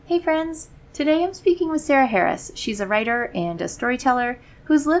Hey friends! Today I'm speaking with Sarah Harris. She's a writer and a storyteller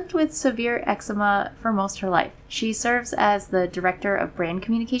who's lived with severe eczema for most of her life. She serves as the director of brand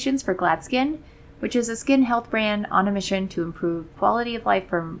communications for Gladskin, which is a skin health brand on a mission to improve quality of life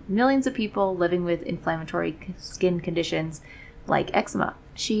for millions of people living with inflammatory skin conditions like eczema.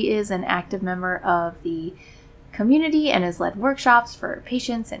 She is an active member of the community and has led workshops for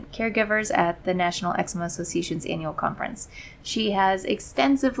patients and caregivers at the National Eczema Association's annual conference. She has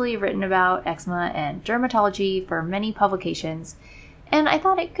extensively written about eczema and dermatology for many publications, and I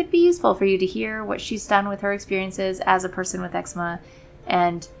thought it could be useful for you to hear what she's done with her experiences as a person with eczema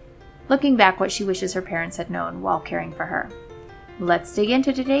and looking back what she wishes her parents had known while caring for her. Let's dig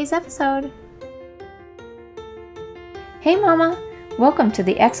into today's episode. Hey Mama! Welcome to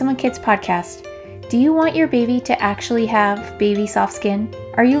the Eczema Kids podcast. Do you want your baby to actually have baby soft skin?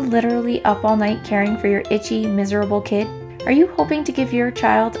 Are you literally up all night caring for your itchy, miserable kid? Are you hoping to give your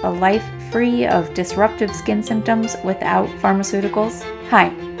child a life free of disruptive skin symptoms without pharmaceuticals? Hi,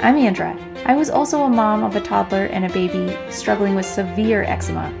 I'm Andra. I was also a mom of a toddler and a baby struggling with severe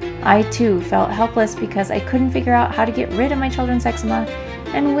eczema. I too felt helpless because I couldn't figure out how to get rid of my children's eczema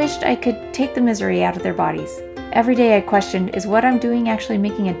and wished I could take the misery out of their bodies. Every day I questioned, is what I'm doing actually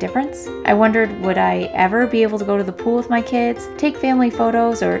making a difference? I wondered, would I ever be able to go to the pool with my kids, take family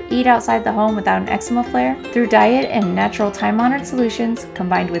photos, or eat outside the home without an eczema flare? Through diet and natural time-honored solutions,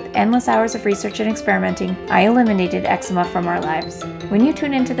 combined with endless hours of research and experimenting, I eliminated eczema from our lives. When you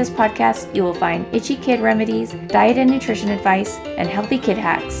tune into this podcast, you will find itchy kid remedies, diet and nutrition advice, and healthy kid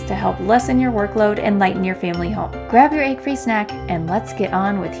hacks to help lessen your workload and lighten your family home. Grab your egg-free snack, and let's get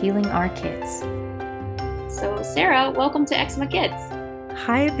on with healing our kids. So Sarah, welcome to Eczema Kids.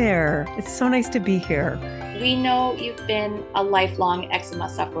 Hi there. It's so nice to be here. We know you've been a lifelong eczema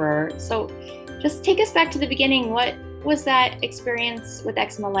sufferer. So just take us back to the beginning. What was that experience with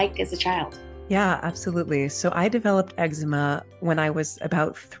eczema like as a child? Yeah, absolutely. So I developed eczema when I was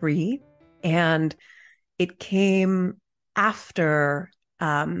about 3, and it came after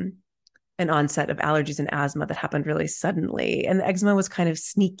an onset of allergies and asthma that happened really suddenly. And the eczema was kind of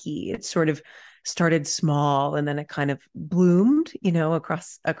sneaky. It sort of started small and then it kind of bloomed,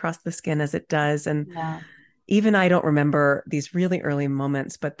 across the skin as it does. And even I don't remember these really early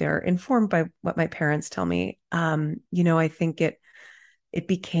moments, but they're informed by what my parents tell me. I think it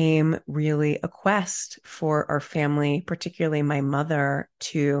became really a quest for our family, particularly my mother,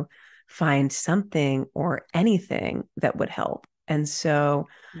 to find something or anything that would help. And so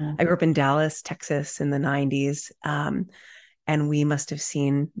I grew up in Dallas, Texas in the 90s. And we must have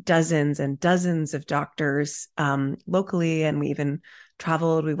seen dozens and dozens of doctors locally. And we even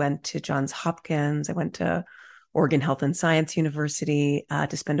traveled. We went to Johns Hopkins. I went to Oregon Health and Science University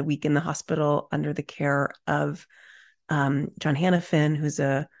to spend a week in the hospital under the care of John Hannafin, who's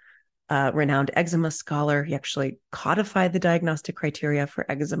a renowned eczema scholar. He actually codified the diagnostic criteria for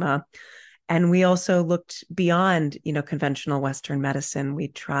eczema. And we also looked beyond, conventional Western medicine. We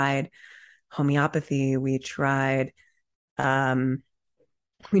tried homeopathy. We tried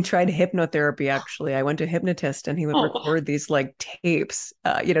hypnotherapy. Actually, I went to a hypnotist and he would record these tapes,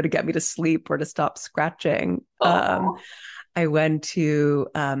 to get me to sleep or to stop scratching. I went to,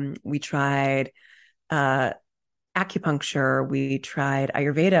 we tried, acupuncture, we tried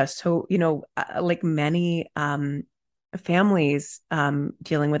Ayurveda. So, like many, families,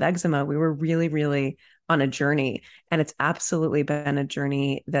 dealing with eczema, we were really, really on a journey, and it's absolutely been a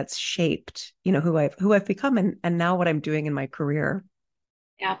journey that's shaped, who I've become and now what I'm doing in my career.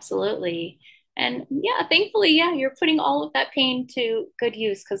 Absolutely. And thankfully, you're putting all of that pain to good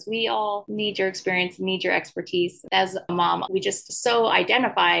use because we all need your experience, need your expertise. As a mom, we just so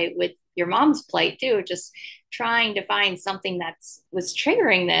identify with your mom's plight too, just trying to find something was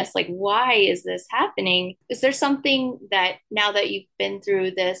triggering this. Like, why is this happening? Is there something that now that you've been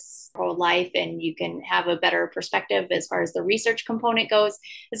through this whole life and you can have a better perspective as far as the research component goes,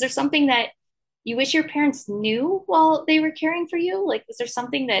 is there something that you wish your parents knew while they were caring for you? Like, was there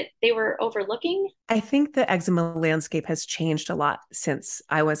something that they were overlooking? I think the eczema landscape has changed a lot since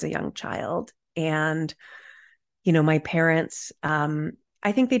I was a young child. And, my parents,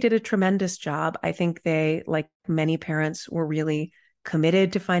 I think they did a tremendous job. I think they, like many parents, were really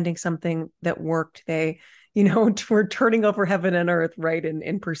committed to finding something that worked. They, were turning over heaven and earth, right,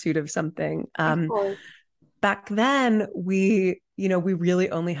 in pursuit of something. Of course. Back then, we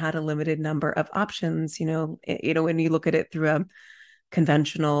really only had a limited number of options. When you look at it through a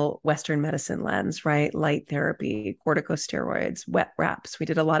conventional Western medicine lens, right? Light therapy, corticosteroids, wet wraps. We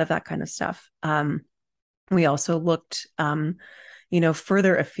did a lot of that kind of stuff. We also looked,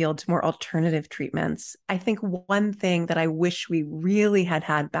 further afield to more alternative treatments. I think one thing that I wish we really had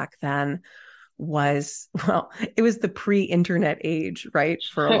had back then was, well, it was the pre-internet age, right?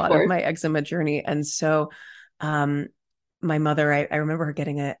 For a Of lot of course. my eczema journey. And so um, my mother, I remember her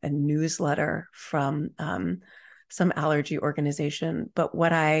getting a newsletter from some allergy organization. But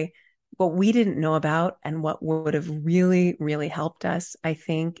what we didn't know about and what would have really, really helped us, I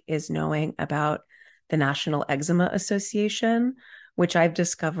think, is knowing about the National Eczema Association, which I've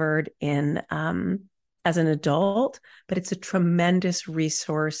discovered in as an adult, but it's a tremendous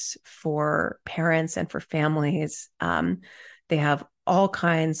resource for parents and for families. They have all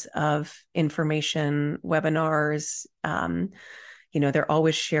kinds of information, webinars. They're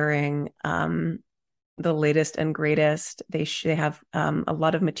always sharing the latest and greatest. They have a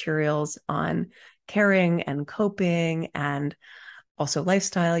lot of materials on caring and coping and also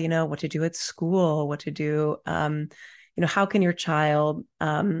lifestyle, what to do at school, what to do, how can your child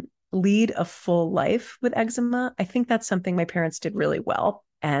lead a full life with eczema? I think that's something my parents did really well.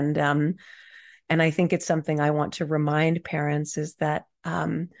 And I think it's something I want to remind parents is that,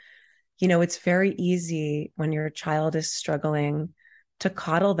 it's very easy when your child is struggling to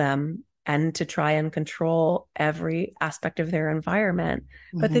coddle them and to try and control every aspect of their environment.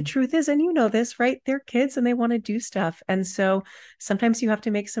 But the Mhm. truth is, and you know this, right? They're kids and they want to do stuff. And so sometimes you have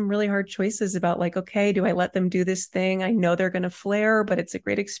to make some really hard choices about like, okay, do I let them do this thing? I know they're going to flare, but it's a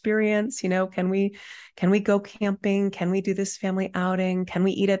great experience. Can we go camping? Can we do this family outing? Can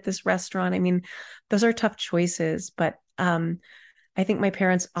we eat at this restaurant? I mean, those are tough choices, but I think my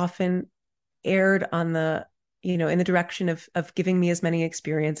parents often aired on in the direction of giving me as many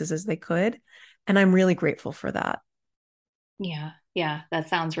experiences as they could. And I'm really grateful for that. Yeah, yeah, that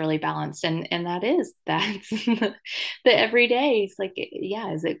sounds really balanced, and that's the everyday. It's like,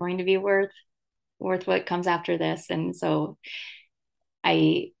 yeah, is it going to be worth what comes after this? And so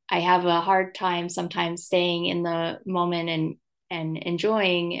I have a hard time sometimes staying in the moment and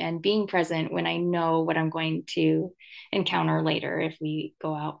enjoying and being present when I know what I'm going to encounter later if we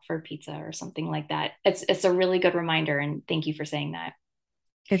go out for pizza or something like that. It's a really good reminder, and thank you for saying that.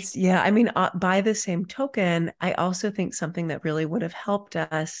 Yeah, I mean, by the same token, I also think something that really would have helped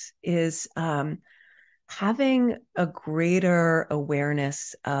us is having a greater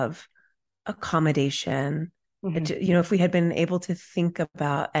awareness of accommodation. Mhm. If we had been able to think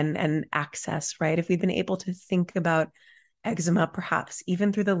about and access, right? If we'd been able to think about eczema, perhaps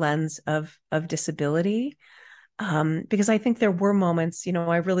even through the lens of disability, because I think there were moments,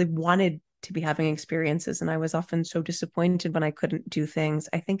 I really wanted to be having experiences, and I was often so disappointed when I couldn't do things.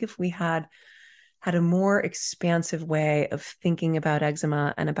 I think if we had a more expansive way of thinking about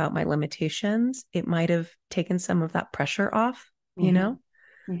eczema and about my limitations, it might have taken some of that pressure off, you Mhm. know?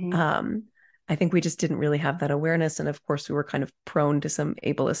 Mhm. Um, I think we just didn't really have that awareness. And of course, we were kind of prone to some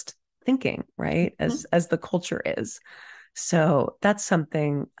ableist thinking, right? Mhm. As the culture is. So that's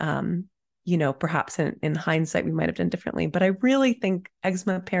something, perhaps in hindsight, we might have done differently. But I really think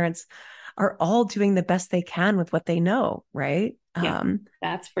eczema parents are all doing the best they can with what they know, right? Yeah,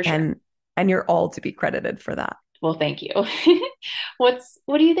 that's for sure. And you're all to be credited for that. Well, thank you. What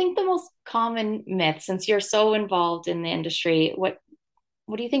do you think the most common myth, since you're so involved in the industry, what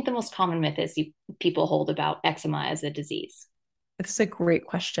do you think the most common myth is people hold about eczema as a disease? It's a great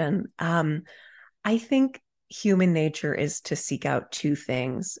question. I think human nature is to seek out two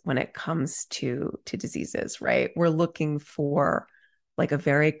things when it comes to diseases, right? We're looking for like a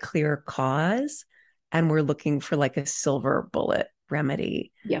very clear cause, and we're looking for like a silver bullet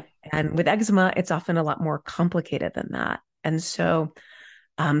remedy. Yeah. And with eczema, it's often a lot more complicated than that. And so,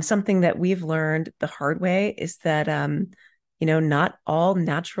 something that we've learned the hard way is that, not all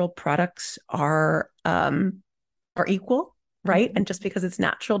natural products are equal, right? Mhm. And just because it's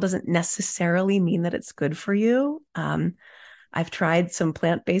natural doesn't necessarily mean that it's good for you. I've tried some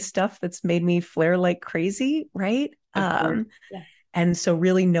plant-based stuff that's made me flare like crazy, right? Of course. Yeah. And so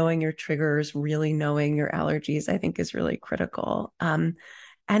really knowing your triggers, really knowing your allergies, I think is really critical. And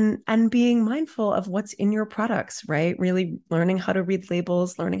being mindful of what's in your products, right? Really learning how to read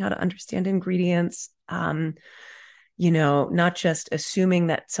labels, learning how to understand ingredients. Not just assuming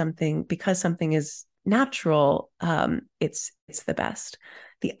that because something is natural, it's the best.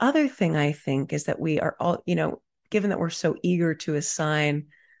 The other thing I think is that we are all, given that we're so eager to assign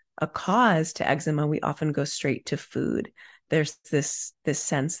a cause to eczema, we often go straight to food. There's this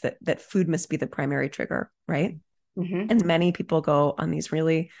sense that food must be the primary trigger, right? Hmm. And many people go on these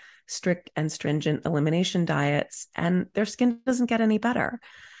really strict and stringent elimination diets, and their skin doesn't get any better.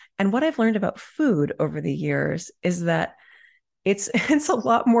 And what I've learned about food over the years is that it's a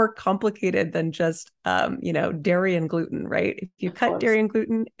lot more complicated than just dairy and gluten, right? If you Of cut course. dairy and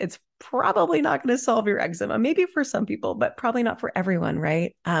gluten, it's probably not going to solve your eczema. Maybe for some people, but probably not for everyone,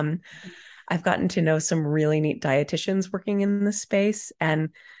 right? I've gotten to know some really neat dietitians working in the space, and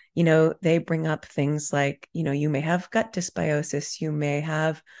they bring up things like, you may have gut dysbiosis, you may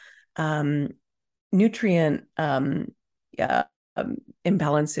have um, nutrient yeah,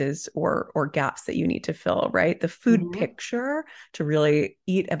 imbalances or gaps that you need to fill, right? The food Mhm. picture to really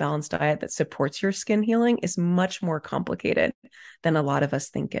eat a balanced diet that supports your skin healing is much more complicated than a lot of us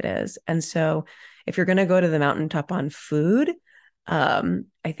think it is. And so if you're going to go to the mountaintop on food,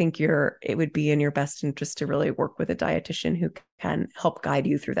 I think it would be in your best interest to really work with a dietitian who can help guide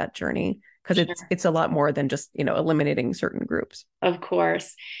you through that journey, because Sure. it's a lot more than just, eliminating certain groups. Of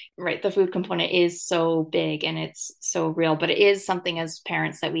course. Right. The food component is so big and it's so real, but it is something as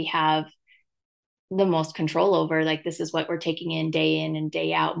parents that we have the most control over. Like, this is what we're taking in and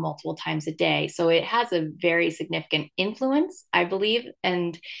day out multiple times a day. So it has a very significant influence, I believe.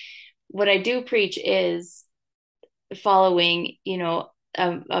 And what I do preach is following,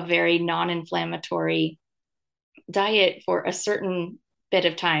 a very non-inflammatory diet for a certain bit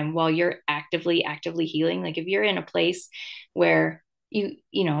of time while you're actively healing. Like, if you're in a place where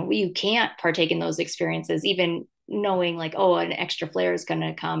you can't partake in those experiences, even knowing like, oh, an extra flare is going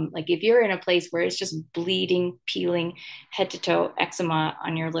to come. Like, if you're in a place where it's just bleeding, peeling, head to toe eczema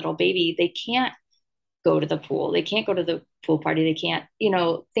on your little baby, they can't go to the pool, they can't go to the pool party, they can't,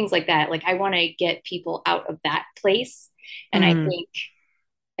 things like that. Like, I want to get people out of that place. And Mm.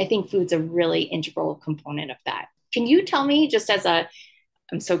 I think food's a really integral component of that. Can you tell me, just as a,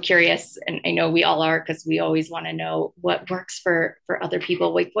 I'm so curious, and I know we all are because we always want to know what works for other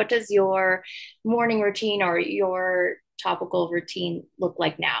people. Like, what does your morning routine or your topical routine look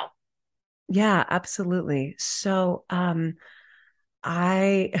like now? Yeah, absolutely. So,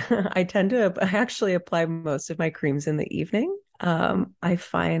 I I tend to I actually apply most of my creams in the evening. I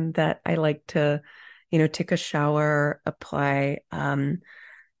find that I like to, take a shower, apply.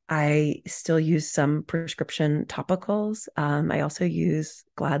 I still use some prescription topicals. I also use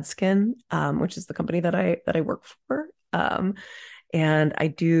Gladskin, which is the company that I work for. And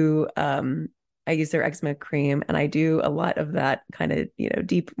I use their eczema cream, and I do a lot of that kind of,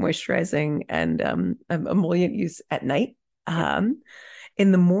 deep moisturizing and emollient use at night.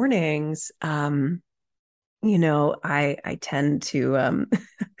 In the mornings, I tend to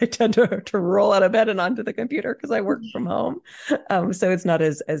I tend to roll out of bed and onto the computer because I work from home. So it's not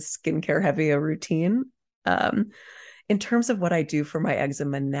as skincare heavy a routine. Um, in terms of what I do for my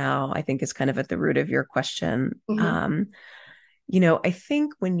eczema now, I think is kind of at the root of your question. Mm-hmm. I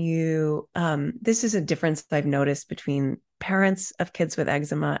think this is a difference I've noticed between parents of kids with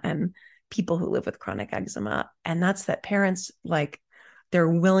eczema and people who live with chronic eczema. And that's that parents, like, they're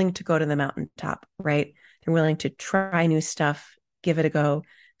willing to go to the mountaintop, right? They're willing to try new stuff, give it a go,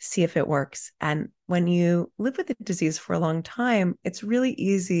 see if it works. And when you live with the disease for a long time, it's really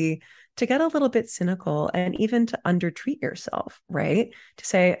easy to get a little bit cynical and even to undertreat yourself, right? To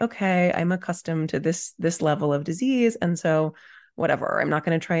say, okay, I'm accustomed to this level of disease, and so whatever, I'm not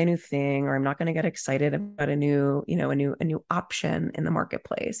going to try a new thing, or I'm not going to get excited about a new option in the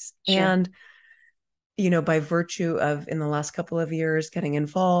marketplace. Sure. And by virtue of, in the last couple of years, getting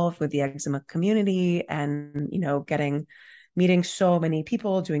involved with the eczema community and, meeting so many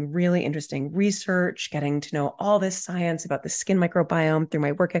people, doing really interesting research, getting to know all this science about the skin microbiome through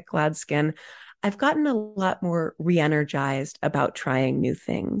my work at Gladskin, I've gotten a lot more re-energized about trying new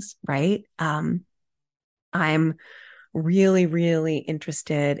things, right? I'm really, really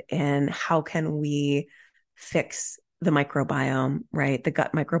interested in how can we fix the microbiome, right? The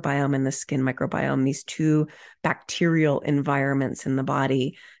gut microbiome and the skin microbiome, these two bacterial environments in the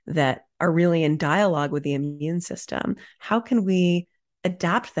body that are really in dialogue with the immune system. How can we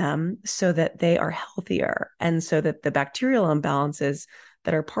adapt them so that they are healthier and so that the bacterial imbalances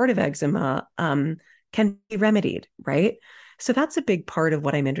that are part of eczema can be remedied, right? So that's a big part of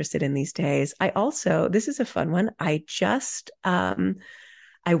what I'm interested in these days. This is a fun one.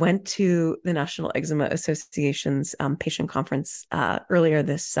 I went to the National Eczema Association's patient conference earlier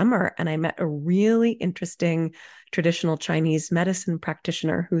this summer, and I met a really interesting traditional Chinese medicine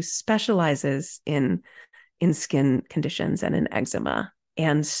practitioner who specializes in skin conditions and in eczema.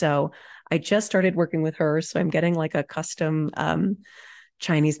 And so I just started working with her. So I'm getting like a custom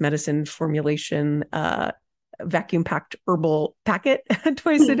Chinese medicine formulation vacuum packed herbal packet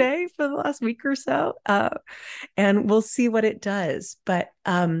twice a day for the last week or so. And we'll see what it does. But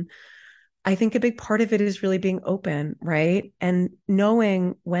I think a big part of it is really being open, right? And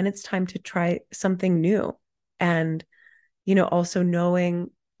knowing when it's time to try something new. And, also knowing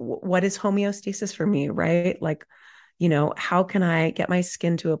what is homeostasis for me, right? Like, how can I get my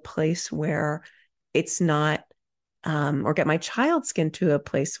skin to a place where it's not, or get my child's skin to a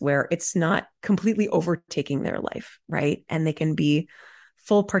place where it's not completely overtaking their life, right? And they can be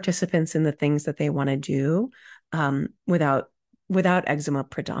full participants in the things that they want to do, without eczema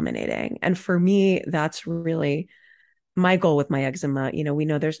predominating. And for me, that's really my goal with my eczema. We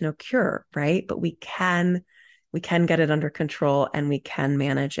know there's no cure, right? But we can get it under control and we can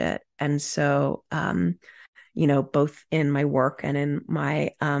manage it. And so, both in my work and in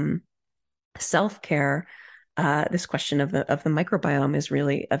my self-care, this question of the microbiome is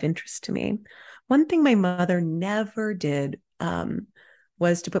really of interest to me. One thing my mother never did,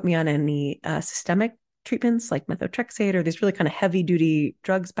 was to put me on any systemic treatments like methotrexate or these really kind of heavy duty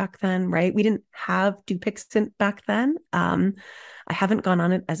drugs back then, right? We didn't have Dupixent back then. I haven't gone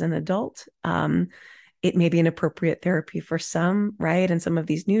on it as an adult. It may be an appropriate therapy for some, right? And some of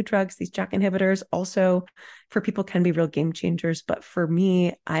these new drugs, these JAK inhibitors, also for people can be real game changers. But for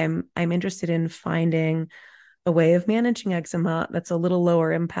me, I'm interested in finding a way of managing eczema that's a little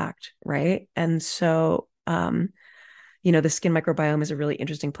lower impact, right? And so, the skin microbiome is a really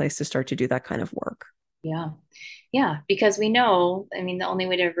interesting place to start to do that kind of work. Yeah. Yeah. Because we know, I mean, the only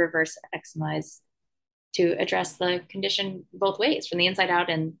way to reverse eczema is to address the condition both ways, from the inside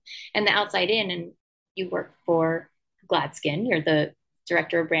out and the outside in. And you work for Gladskin, you're the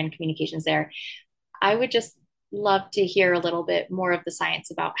director of brand communications there. I would just love to hear a little bit more of the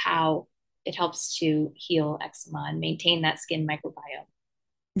science about how it helps to heal eczema and maintain that skin microbiome.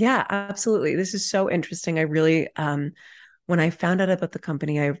 Yeah, absolutely. This is so interesting. I really, when I found out about the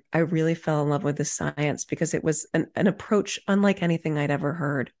company, I really fell in love with the science because it was an approach unlike anything I'd ever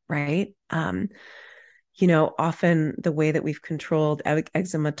heard, right? Often the way that we've controlled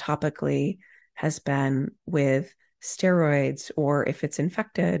eczema topically has been with steroids or if it's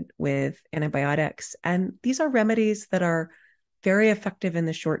infected with antibiotics. And these are remedies that are very effective in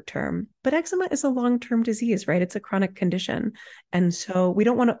the short term. But eczema is a long-term disease, right? It's a chronic condition. And so we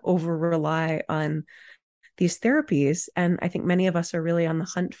don't want to over rely on these therapies. And I think many of us are really on the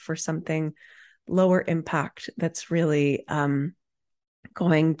hunt for something lower impact that's really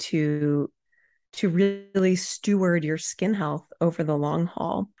going to really steward your skin health over the long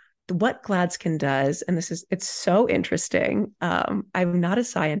haul. What Gladskin does, and it's so interesting. I'm not a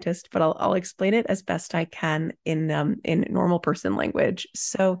scientist, but I'll explain it as best I can in normal person language.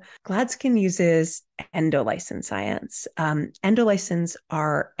 So Gladskin uses endolysin science. Endolysins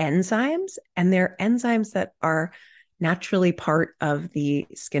are enzymes, and they're enzymes that are naturally part of the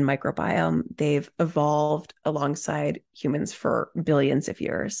skin microbiome. They've evolved alongside humans for billions of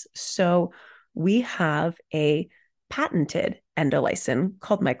years. So we have a patented endolysin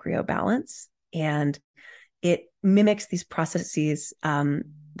called microbalance, and it mimics these processes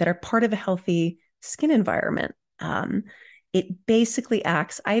that are part of a healthy skin environment. It basically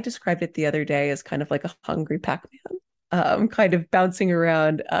acts, I described it the other day as kind of like a hungry Pac-Man, kind of bouncing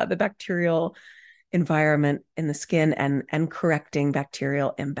around the bacterial environment in the skin and correcting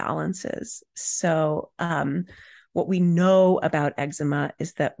bacterial imbalances. So what we know about eczema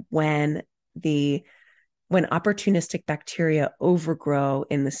is that when opportunistic bacteria overgrow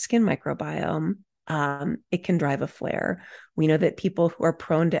in the skin microbiome, it can drive a flare. We know that people who are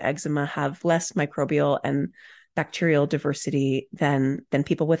prone to eczema have less microbial and bacterial diversity than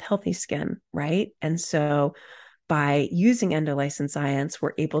people with healthy skin, right? And so by using endolysin science,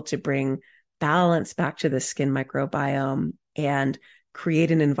 we're able to bring balance back to the skin microbiome and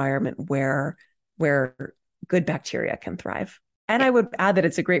create an environment where good bacteria can thrive. And I would add that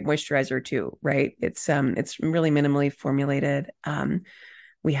it's a great moisturizer too, right? It's really minimally formulated.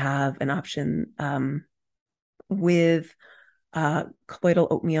 We have an option with colloidal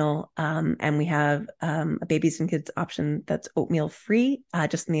oatmeal, and we have a babies and kids option that's oatmeal free,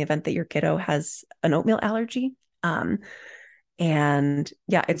 just in the event that your kiddo has an oatmeal allergy. And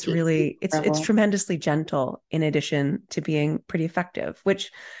yeah, it's tremendously gentle in addition to being pretty effective,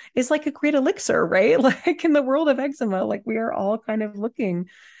 which is like a great elixir, right? Like in the world of eczema, like we are all kind of looking,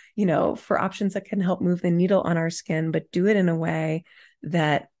 for options that can help move the needle on our skin, but do it in a way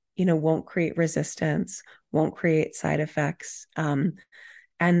that, won't create resistance, won't create side effects, and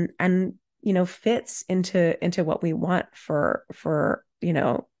fits into what we want for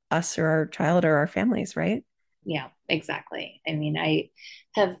us or our child or our families, right? Yeah, exactly. I mean, I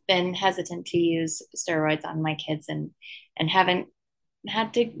have been hesitant to use steroids on my kids and haven't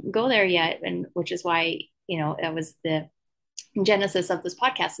had to go there yet. And which is why, that was the genesis of this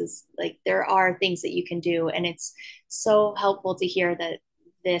podcast, is like there are things that you can do. And it's so helpful to hear that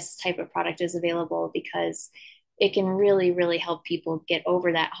this type of product is available, because it can really, really help people get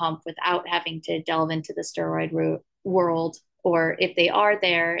over that hump without having to delve into the world. Or if they are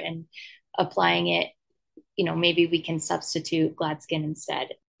there and applying it, maybe we can substitute Gladskin instead.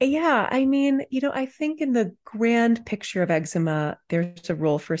 Yeah, I mean, I think in the grand picture of eczema, there's a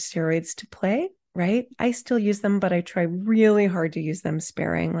role for steroids to play, right? I still use them, but I try really hard to use them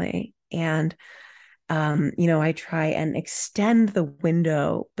sparingly. And I try and extend the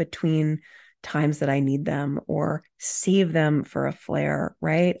window between times that I need them or save them for a flare,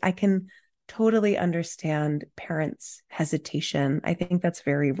 right? I can totally understand parents' hesitation. I think that's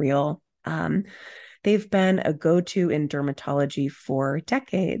very real. They've been a go-to in dermatology for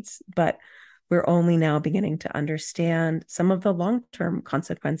decades, but we're only now beginning to understand some of the long-term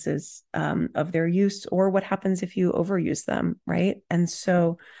consequences of their use or what happens if you overuse them, right? And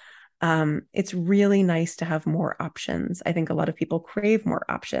so it's really nice to have more options. I think a lot of people crave more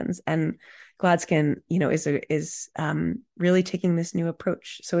options, and Gladskin, is really taking this new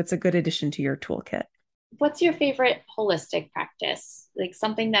approach. So it's a good addition to your toolkit. What's your favorite holistic practice? Like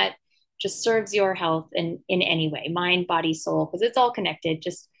something that just serves your health in any way, mind, body, soul, because it's all connected.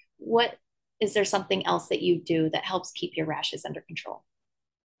 Just what is there something else that you do that helps keep your rashes under control?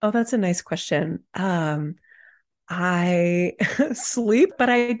 Oh, that's a nice question. I sleep, but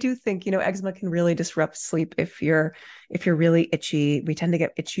I do think, eczema can really disrupt sleep if you're really itchy. We tend to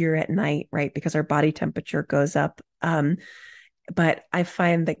get itchier at night, right? Because our body temperature goes up. But I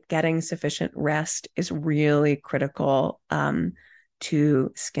find that getting sufficient rest is really critical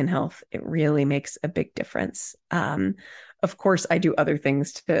to skin health. It really makes a big difference. Of course, I do other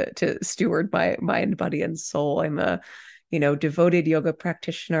things to steward my mind, body, and soul. I'm a devoted yoga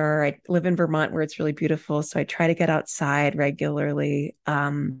practitioner. I live in Vermont where it's really beautiful. So I try to get outside regularly.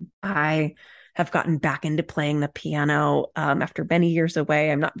 I have gotten back into playing the piano after many years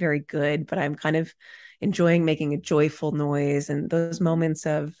away. I'm not very good, but I'm kind of enjoying making a joyful noise, and those moments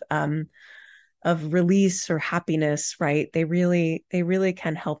of release or happiness, right? They really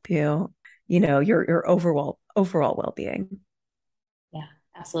can help you, your overall well-being. Yeah,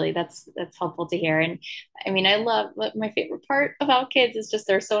 absolutely. That's helpful to hear. And I mean, I love what my favorite part about kids is just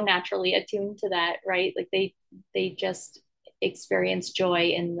they're so naturally attuned to that, right? Like they just experience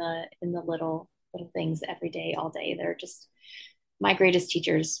joy in the little things every day, all day. They're just my greatest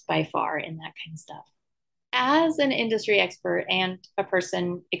teachers by far in that kind of stuff. As an industry expert and a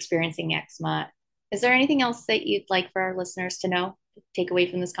person experiencing eczema, is there anything else that you'd like for our listeners to know, take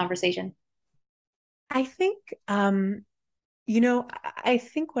away from this conversation? I think I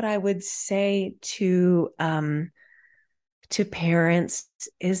think what I would say to parents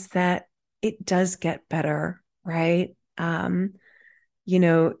is that it does get better, right?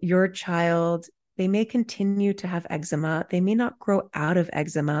 Your child, they may continue to have eczema, they may not grow out of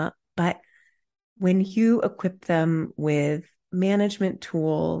eczema, but when you equip them with management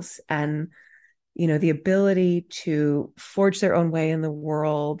tools and the ability to forge their own way in the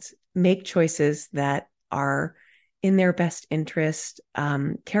world, make choices that are in their best interest,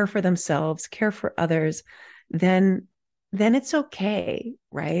 care for themselves, care for others, then it's okay,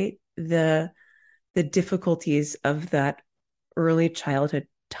 right? The difficulties of that early childhood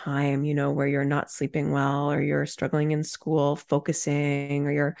time, where you're not sleeping well or you're struggling in school, focusing,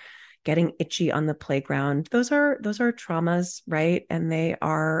 or you're getting itchy on the playground. Those are traumas, right? And they're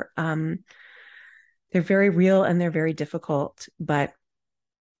very real and they're very difficult, but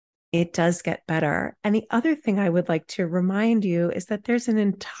it does get better. And the other thing I would like to remind you is that there's an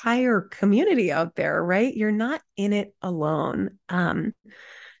entire community out there, right? You're not in it alone.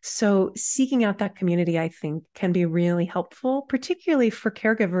 So seeking out that community, I think, can be really helpful, particularly for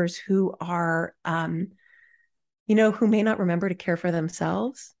caregivers who are, who may not remember to care for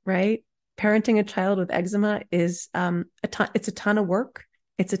themselves, right? Parenting a child with eczema is it's a ton of work.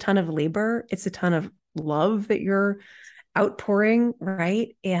 It's a ton of labor. It's a ton of love that you're outpouring,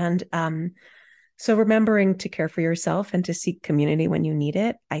 right? And so remembering to care for yourself and to seek community when you need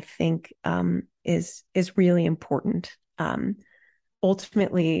it, I think is really important.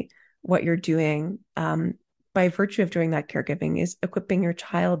 Ultimately, what you're doing by virtue of doing that caregiving is equipping your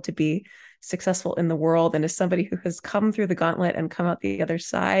child to be successful in the world. And as somebody who has come through the gauntlet and come out the other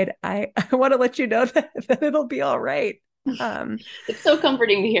side, I want to let you know that it'll be all right. It's so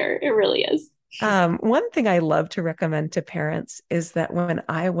comforting to hear. It really is. One thing I love to recommend to parents is that when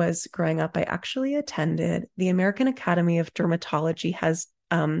I was growing up, I actually attended the American Academy of Dermatology has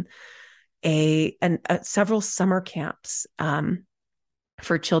several summer camps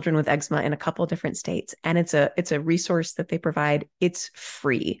for children with eczema in a couple different states, and it's a resource that they provide. It's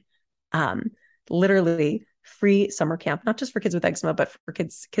free. Literally, free summer camp, not just for kids with eczema, but for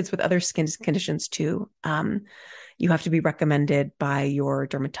kids with other skin conditions too. You have to be recommended by your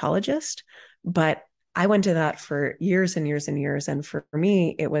dermatologist, but I went to that for years and years and years. And for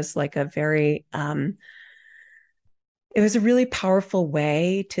me, it was like a very, it was a really powerful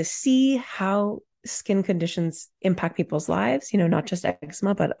way to see how skin conditions impact people's lives, not just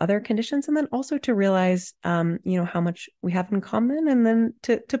eczema, but other conditions. And then also to realize, how much we have in common, and then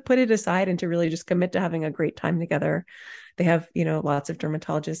to put it aside and to really just commit to having a great time together. They have, lots of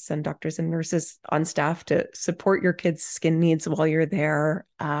dermatologists and doctors and nurses on staff to support your kids' skin needs while you're there.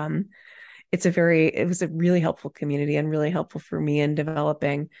 It was a really helpful community and really helpful for me in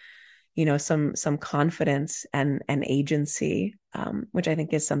developing, some confidence and agency, which I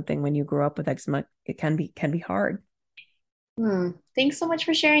think is something when you grow up with eczema, it can be hard. Thanks so much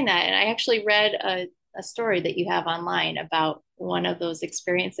for sharing that. And I actually read a story that you have online about one of those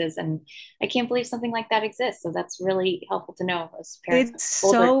experiences, and I can't believe something like that exists. So that's really helpful to know as parents. It's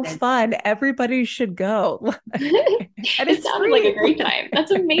so fun. Everybody should go. And it sounded like a great time. That's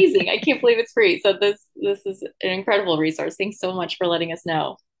amazing. I can't believe it's free. So this is an incredible resource. Thanks so much for letting us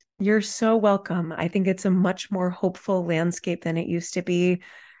know. You're so welcome. I think it's a much more hopeful landscape than it used to be.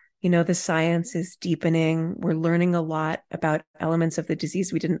 The science is deepening. We're learning a lot about elements of the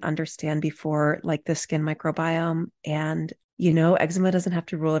disease we didn't understand before, like the skin microbiome. And, eczema doesn't have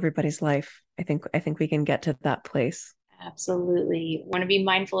to rule everybody's life. I think we can get to that place. Absolutely. Want to be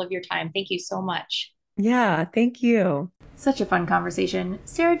mindful of your time. Thank you so much. Yeah, thank you. Such a fun conversation.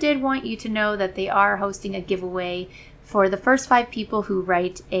 Sarah did want you to know that they are hosting a giveaway for the first 5 people who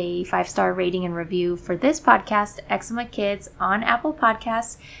write a 5-star rating and review for this podcast, Eczema Kids, on Apple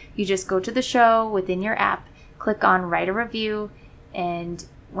Podcasts. You just go to the show within your app, click on write a review, and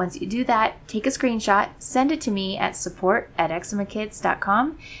once you do that, take a screenshot, send it to me at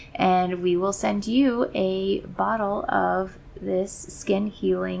support@eczemakids.com, and we will send you a bottle of this skin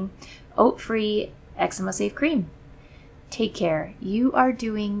healing, oat-free, eczema-safe cream. Take care. You are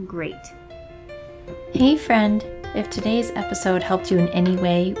doing great. Hey friend, if today's episode helped you in any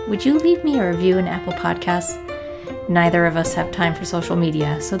way, would you leave me a review in Apple Podcasts? Neither of us have time for social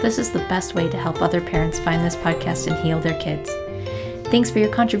media, so this is the best way to help other parents find this podcast and heal their kids. Thanks for your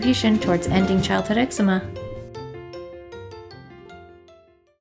contribution towards ending childhood eczema.